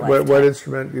 What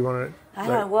instrument do you want to? I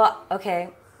don't know. Well, okay.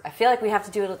 I feel like we have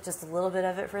to do just a little bit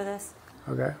of it for this.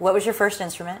 Okay. What was your first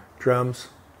instrument? Drums.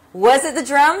 Was it the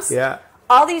drums? Yeah.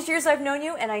 All these years I've known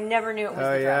you, and I never knew it was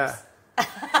the drums. Yeah.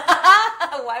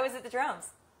 Why was it the drums?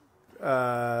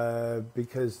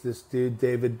 Because this dude,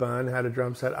 David Bunn, had a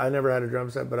drum set. I never had a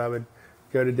drum set, but I would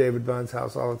go to David Bunn's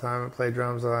house all the time and play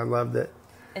drums, and I loved it.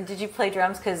 And did you play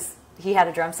drums because he had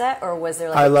a drum set, or was there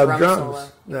like I a love drum drums. solo?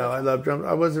 No, I love drums.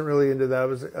 I wasn't really into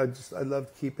that. I loved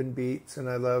keeping beats, and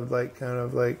I loved like kind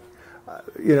of like,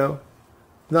 you know,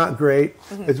 not great.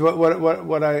 Mm-hmm. It's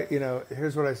what I, you know.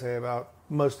 Here's what I say about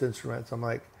most instruments. I'm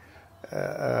like,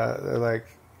 they're like,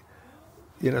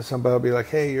 you know, somebody will be like,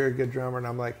 hey, you're a good drummer, and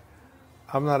I'm like,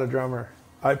 I'm not a drummer.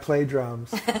 I play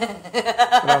drums, but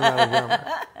I'm not a drummer.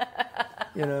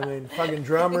 You know what I mean? Fucking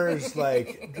drummers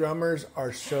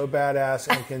are so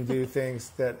badass and can do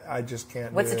things that I just can't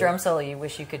do. What's a drum solo you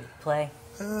wish you could play?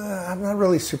 I'm not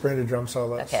really super into drum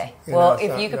solos. Okay. Well,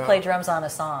 if you could play drums on a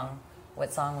song,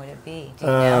 what song would it be? Do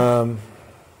you know?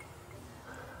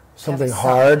 Something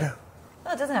hard.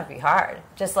 Well, it doesn't have to be hard.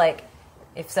 Just like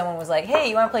if someone was like, hey,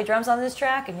 you want to play drums on this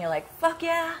track? And you're like, fuck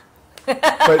yeah.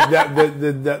 But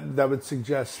that would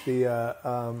suggest that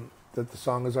the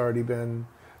song has already been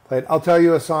played. I'll tell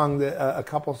you a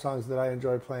couple songs that I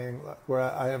enjoy playing where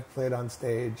I have played on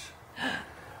stage.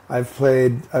 I've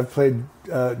played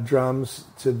drums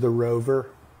to The Rover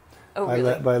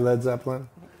by Led Zeppelin,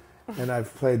 and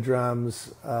I've played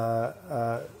drums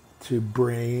to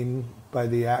Brain by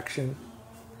The Action.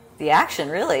 The Action,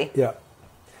 really? Yeah,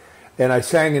 and I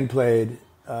sang and played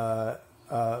both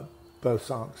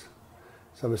songs.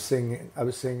 So I was singing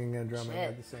and drumming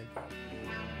at the same time.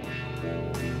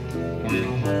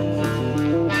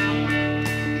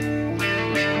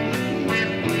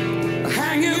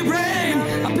 Hang your brain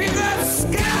up in the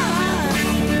sky.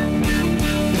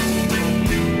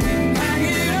 Hang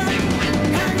it up,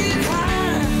 hang it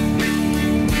high.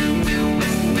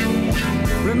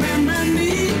 Remember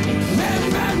me,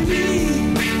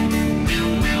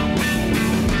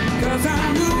 'cause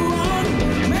I'm the one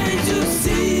made you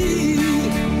see.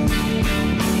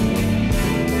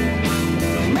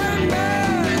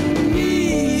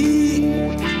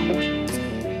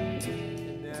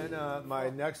 My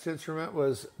next instrument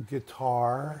was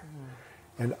guitar,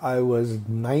 and I was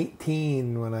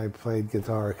 19 when I played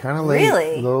guitar. Kind of late,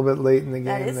 really? A little bit late in the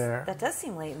game there. That does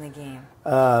seem late in the game.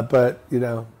 But you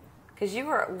know, because you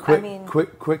were,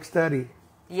 quick study.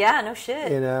 Yeah, no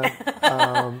shit. You know.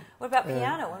 What about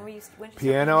piano? When did you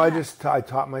piano? I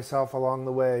taught myself along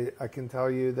the way. I can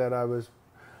tell you that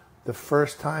the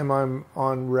first time I'm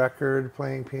on record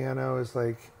playing piano is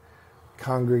like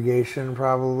congregation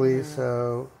probably.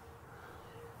 So.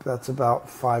 That's about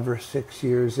 5 or 6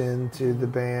 years into the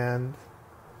band,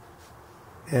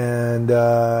 and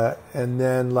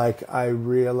then like I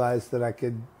realized that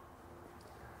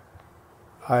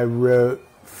I wrote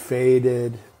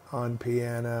Faded on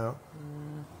piano.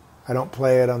 I don't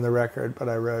play it on the record, but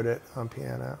I wrote it on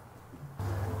piano.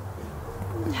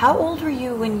 How old were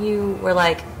you when you were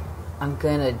like, I'm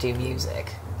gonna do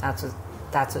music? That's what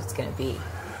it's gonna be.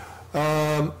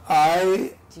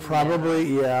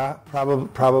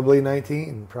 Probably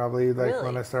 19. Probably like really?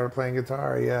 When I started playing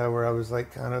guitar. Yeah, where I was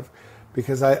like kind of,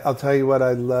 because I'll tell you what,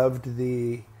 I loved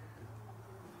the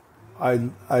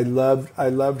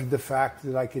fact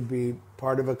that I could be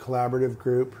part of a collaborative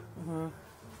group,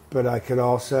 but I could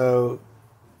also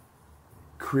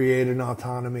create an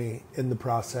autonomy in the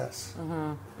process.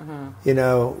 You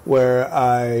know, where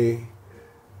I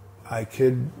I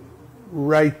could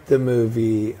write the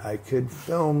movie, I could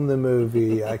film the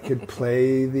movie, I could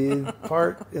play the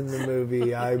part in the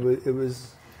movie.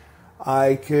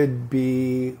 I could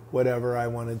be whatever I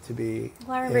wanted to be.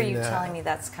 Well, I remember you telling me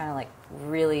that's kind of like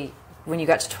really when you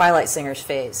got to Twilight Singers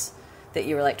phase, that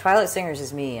you were like, Twilight Singers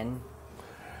is me, and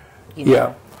you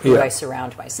know who I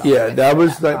surround myself with. Yeah, that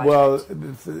was like, well,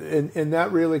 and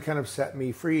that really kind of set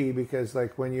me free, because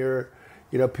like when you're,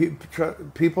 you know,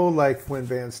 people like when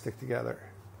bands stick together.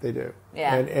 They do.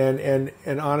 Yeah.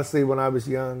 And honestly, when I was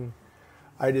young,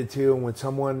 I did too. And when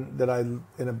someone that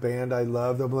in a band I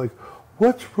loved, I'm like,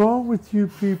 what's wrong with you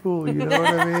people? You know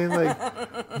what I mean? Like,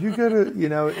 you gotta, you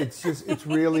know, it's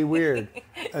really weird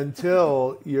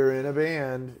until you're in a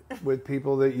band with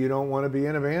people that you don't want to be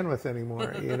in a band with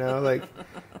anymore, you know, like,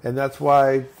 and that's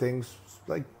why things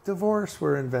like divorce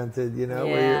were invented, you know,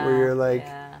 where you're like,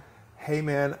 hey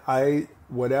man,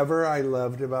 whatever I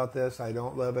loved about this, I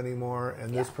don't love anymore,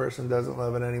 and this person doesn't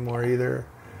love it anymore either.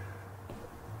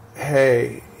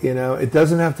 Hey, you know, it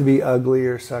doesn't have to be ugly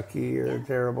or sucky or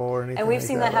terrible or anything. And we've like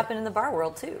seen that happen in the bar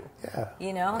world too. Yeah,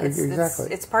 you know,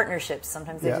 exactly. It's partnerships.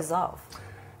 Sometimes they dissolve.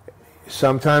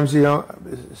 Sometimes you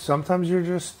don't. Sometimes you're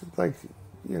just like,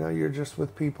 you know, you're just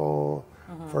with people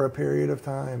for a period of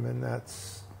time, and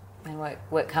that's. And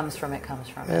what comes from it comes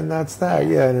from it. And that's that.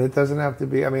 Yeah, and it doesn't have to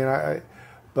be. I mean,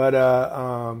 but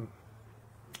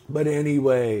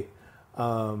anyway,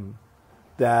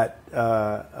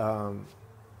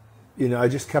 you know, I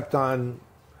just kept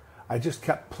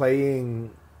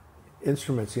playing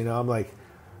instruments, you know. I'm like,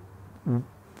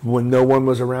 when no one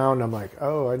was around, I'm like,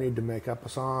 oh, I need to make up a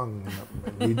song.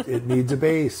 It needs a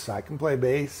bass. I can play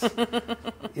bass.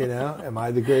 You know, am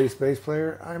I the greatest bass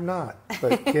player? I'm not.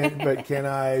 But can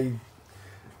I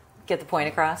get the point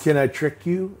across? Can I trick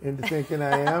you into thinking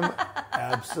I am?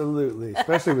 Absolutely,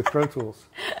 especially with Pro Tools.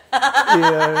 You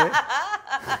know what I mean?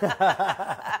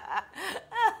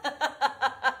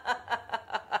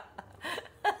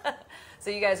 So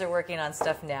you guys are working on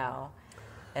stuff now.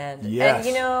 And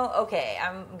you know, okay,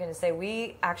 I'm going to say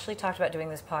we actually talked about doing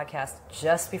this podcast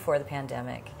just before the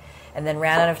pandemic, and then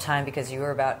ran out of time because you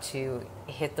were about to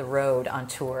hit the road on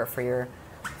tour for your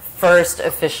first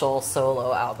official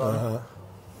solo album.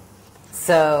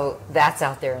 So that's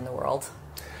out there in the world.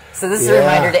 So this is a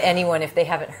reminder to anyone if they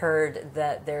haven't heard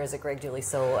that there is a Greg Dulli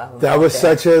solo album. That was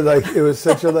such a like. It was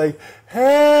such a like.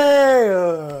 Hey.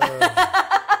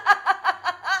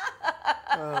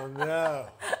 Oh no.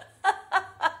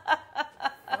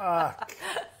 Fuck.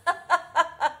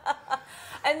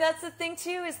 And that's the thing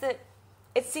too, is that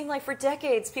it seemed like for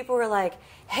decades people were like,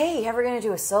 hey, ever going to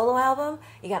do a solo album?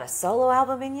 You got a solo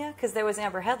album in you? Because there was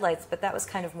Amber Headlights, but that was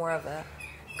kind of more of a...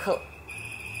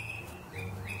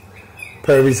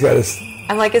 Pervy's got his...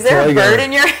 I'm like, is there a bird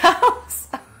in your house?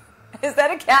 Is that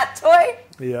a cat toy?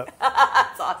 Yep.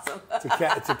 That's awesome.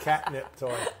 It's a catnip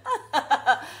toy.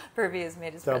 Pervy has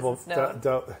made his presence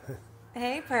known.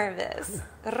 Hey, Purvis.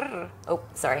 Oh,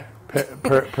 sorry.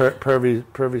 Pervy's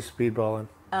speedballing.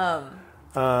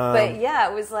 But yeah,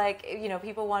 it was like, you know,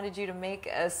 people wanted you to make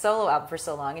a solo album for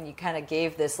so long, and you kind of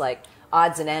gave this like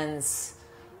odds and ends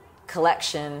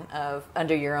collection of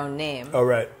under your own name. Oh,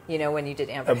 right. You know, when you did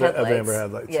Amber Headlights. Amber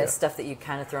Headlights. Yeah, stuff that you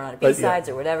kind of thrown on B-sides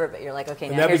or whatever, but you're like, okay,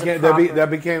 now here's a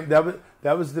proper...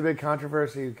 That was the big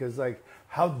controversy, because like,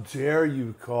 how dare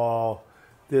you call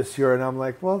this your... And I'm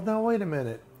like, well, no, wait a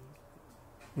minute,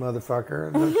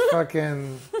 motherfucker.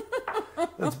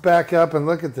 Let's back up and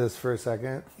look at this for a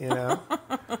second, you know.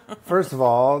 First of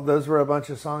all, those were a bunch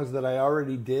of songs that I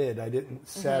already did. I didn't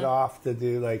set off to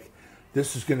do like,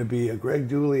 this is going to be a Greg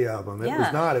Dulli album. It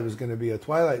was not. It was going to be a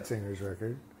Twilight Singers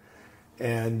record.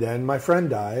 And then my friend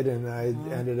died, and I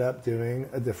ended up doing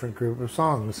a different group of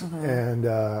songs. And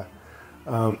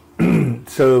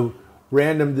so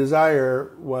Random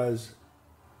Desire was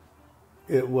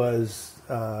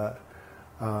thought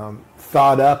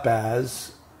up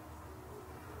as,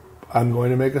 I'm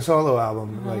going to make a solo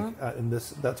album, like, and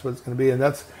that's what it's going to be, and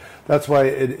that's why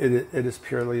it is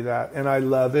purely that, and I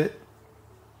love it,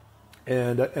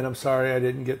 and I'm sorry I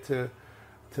didn't get to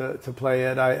play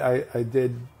it. I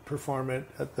did perform it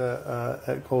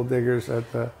at Gold Diggers at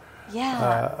the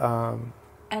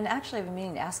and actually I've been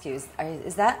meaning to ask you, is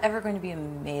that ever going to be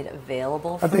made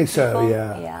available for I think people? So,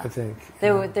 yeah. I think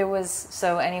there was,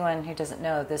 so anyone who doesn't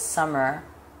know, this summer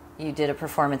you did a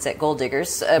performance at Gold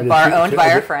Diggers, a bar owned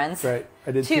by our friends. Right.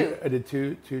 I did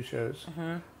two shows,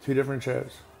 two different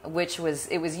shows. Which was,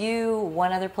 it was you,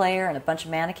 one other player, and a bunch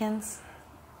of mannequins?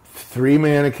 3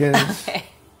 mannequins,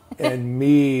 and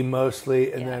me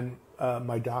mostly, and then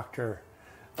my doctor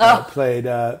played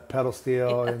pedal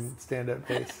steel and stand-up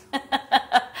bass.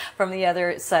 from the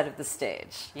other side of the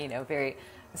stage, very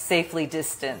safely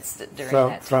distanced during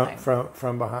that time.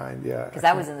 From behind, yeah. Because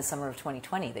that was in the summer of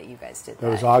 2020 that you guys did that. That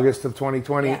was August of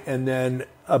 2020, Yeah. and then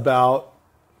about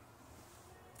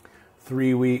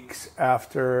 3 weeks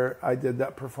after I did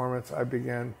that performance, I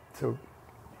began to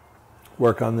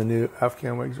work on the new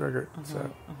Afghan Wigs record.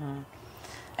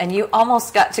 And you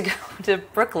almost got to go to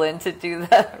Brooklyn to do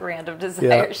the Random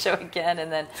Desire show again,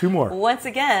 and then 2 more. Once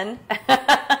again,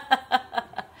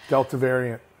 Delta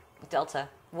variant. Delta.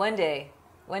 One day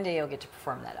you'll get to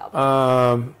perform that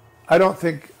album. I don't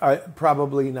think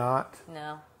probably not.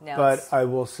 No. But I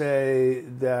will say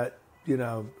that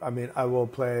I will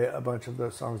play a bunch of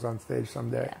those songs on stage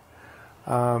someday.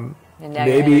 Yeah.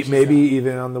 Maybe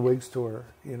even on the Wigs tour.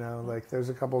 Like there's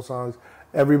a couple songs.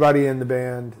 Everybody in the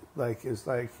band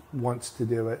wants to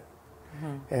do it,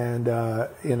 and I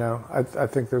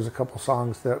think there's a couple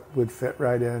songs that would fit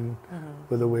right in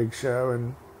with a Wig show,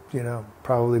 and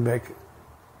probably make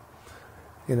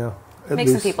Make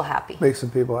some people happy. Make some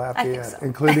people happy, I think yeah. so.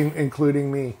 Including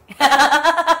me.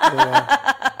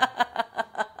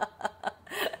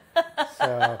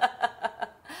 So.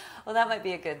 Well, that might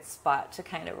be a good spot to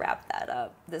kind of wrap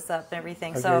this up and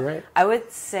everything. Okay, So right. I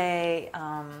would say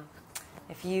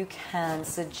if you can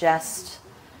suggest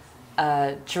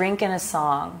a drink and a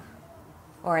song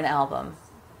or an album,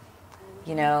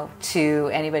 to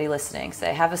anybody listening.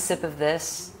 Say, have a sip of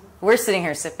this. We're sitting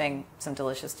here sipping some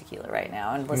delicious tequila right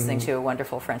now and listening to a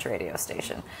wonderful French radio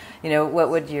station.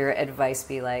 What would your advice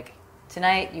be like?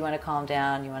 Tonight, you want to calm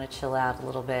down, you want to chill out a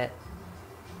little bit,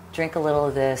 drink a little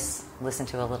of this, listen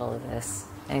to a little of this.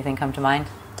 Anything come to mind?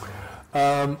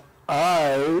 You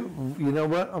know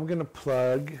what? I'm going to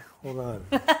plug. Hold on.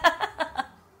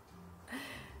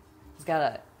 He's got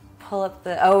to pull up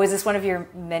is this one of your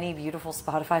many beautiful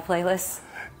Spotify playlists?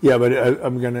 Yeah, but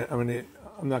I'm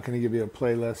not going to give you a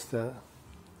playlist to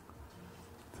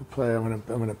play. I'm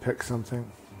going to pick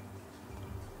something.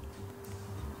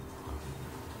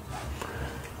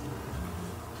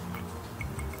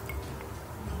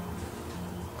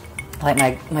 I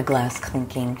like my glass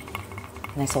clinking.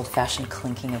 Nice old-fashioned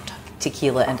clinking of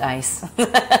tequila and ice.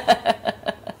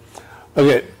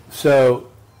 Okay,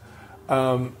 so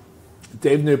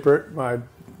Dave Newport, my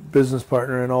business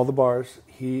partner in all the bars,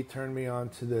 he turned me on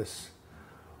to this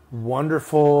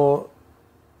wonderful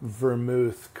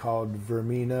vermouth called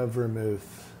Vermina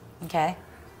Vermouth. Okay.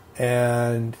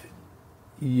 And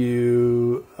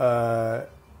you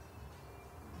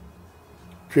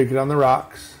drink it on the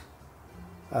rocks.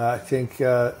 I think maybe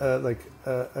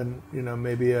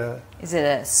a... Is it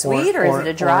a sweet or is it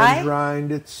a dry? Orange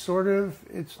rind. It's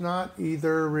not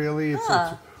either really. It's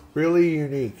really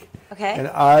unique. Okay. And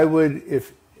I would,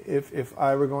 if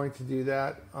I were going to do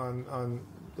that on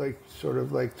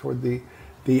toward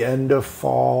the end of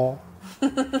fall,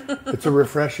 it's a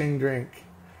refreshing drink.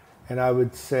 And I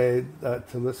would say to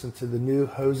listen to the new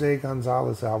Jose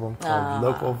Gonzalez album called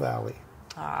Local Valley.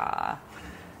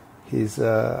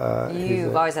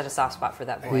 You've always had a soft spot for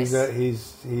that voice.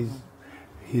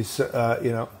 He's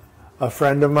a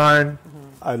friend of mine.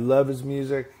 I love his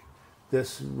music.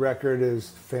 This record is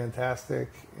fantastic,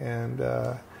 and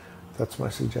that's my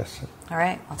suggestion. All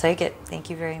right, I'll take it. Thank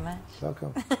you very much.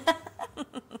 Welcome.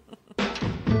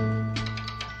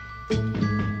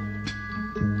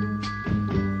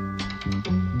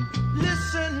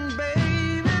 Listen,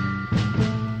 baby,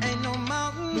 ain't no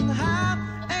mountain high,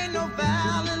 ain't no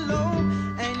valley low,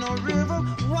 ain't no river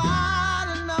wide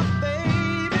enough,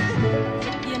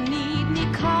 baby. You need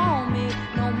me, call me,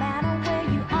 no matter where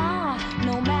you are,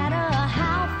 no matter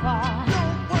how far.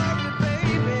 Don't worry,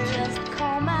 baby. Just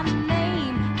call my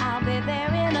name, I'll be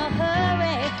there in a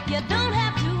hurry. You don't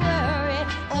have to worry,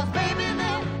 'cause baby,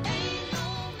 there ain't no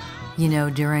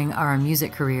mountain. During our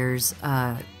music careers,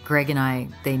 Greg and I,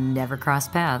 they never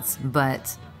crossed paths,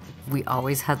 but we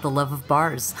always had the love of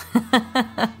bars.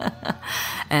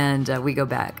 And we go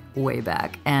back, way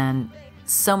back. And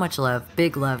so much love,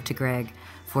 big love to Greg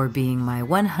for being my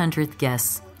 100th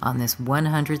guest on this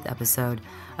 100th episode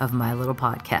of my little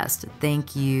podcast.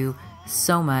 Thank you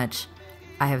so much.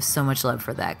 I have so much love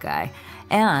for that guy.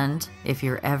 And if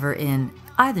you're ever in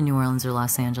either New Orleans or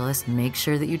Los Angeles, make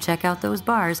sure that you check out those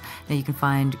bars. Now you can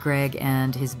find Greg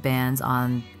and his bands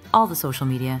on all the social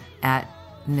media at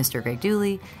Mr. Greg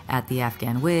Dulli, at the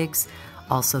Afghan Wigs,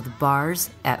 also the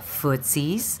bars at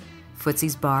Footsie's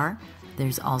Bar.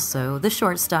 There's also the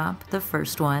Shortstop, the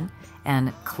first one,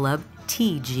 and Club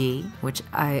TG, which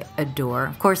I adore.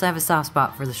 Of course, I have a soft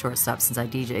spot for the Shortstop since I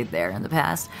DJ'd there in the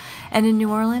past. And in New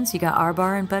Orleans, you got Our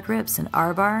Bar and Bud Rips, and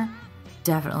Our Bar,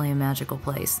 definitely a magical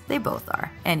place. They both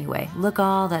are. Anyway, look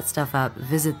all that stuff up,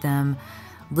 visit them,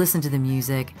 listen to the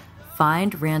music,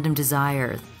 find Random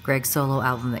Desire, Greg's solo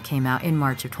album that came out in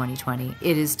March of 2020.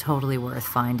 It is totally worth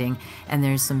finding, and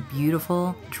there's some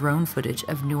beautiful drone footage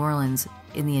of New Orleans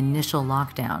in the initial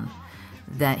lockdown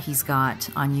that he's got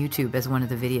on YouTube as one of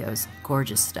the videos.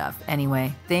 Gorgeous stuff.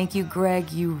 Anyway, thank you,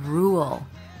 Greg. You rule.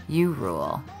 You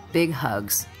rule. Big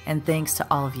hugs, and thanks to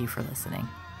all of you for listening.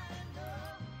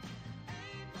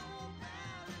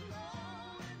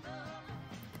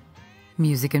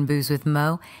 Music and Booze with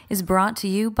Mo is brought to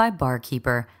you by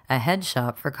Barkeeper, a head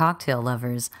shop for cocktail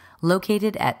lovers,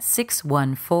 located at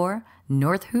 614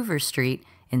 North Hoover Street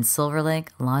in Silver Lake,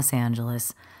 Los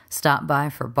Angeles. Stop by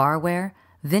for barware,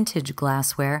 vintage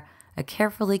glassware, a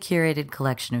carefully curated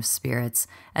collection of spirits,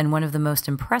 and one of the most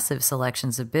impressive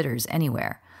selections of bitters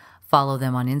anywhere. Follow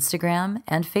them on Instagram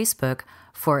and Facebook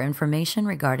for information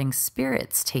regarding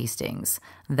spirits tastings.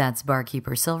 That's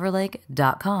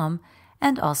barkeepersilverlake.com,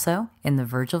 and also in the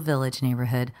Virgil Village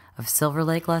neighborhood of Silver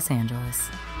Lake, Los Angeles.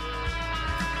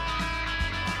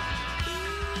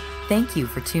 Thank you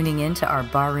for tuning in to our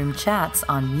barroom chats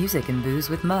on Music and Booze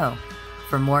with Mo.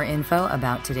 For more info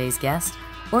about today's guest,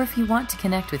 or if you want to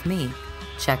connect with me,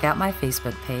 check out my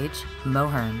Facebook page, Mo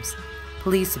Herms.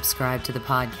 Please subscribe to the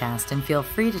podcast and feel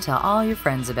free to tell all your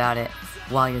friends about it.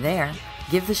 While you're there,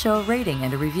 give the show a rating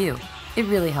and a review. It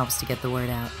really helps to get the word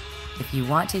out. If you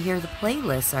want to hear the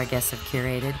playlists our guests have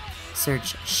curated,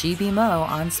 search She Be Mo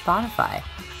on Spotify,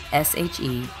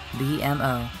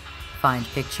 SHEBMO. Find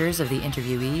pictures of the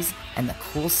interviewees and the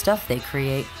cool stuff they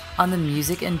create on the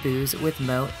Music and Booze with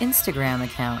Mo Instagram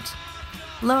account.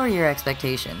 Lower your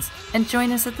expectations and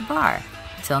join us at the bar.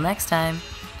 Till next time,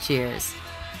 cheers.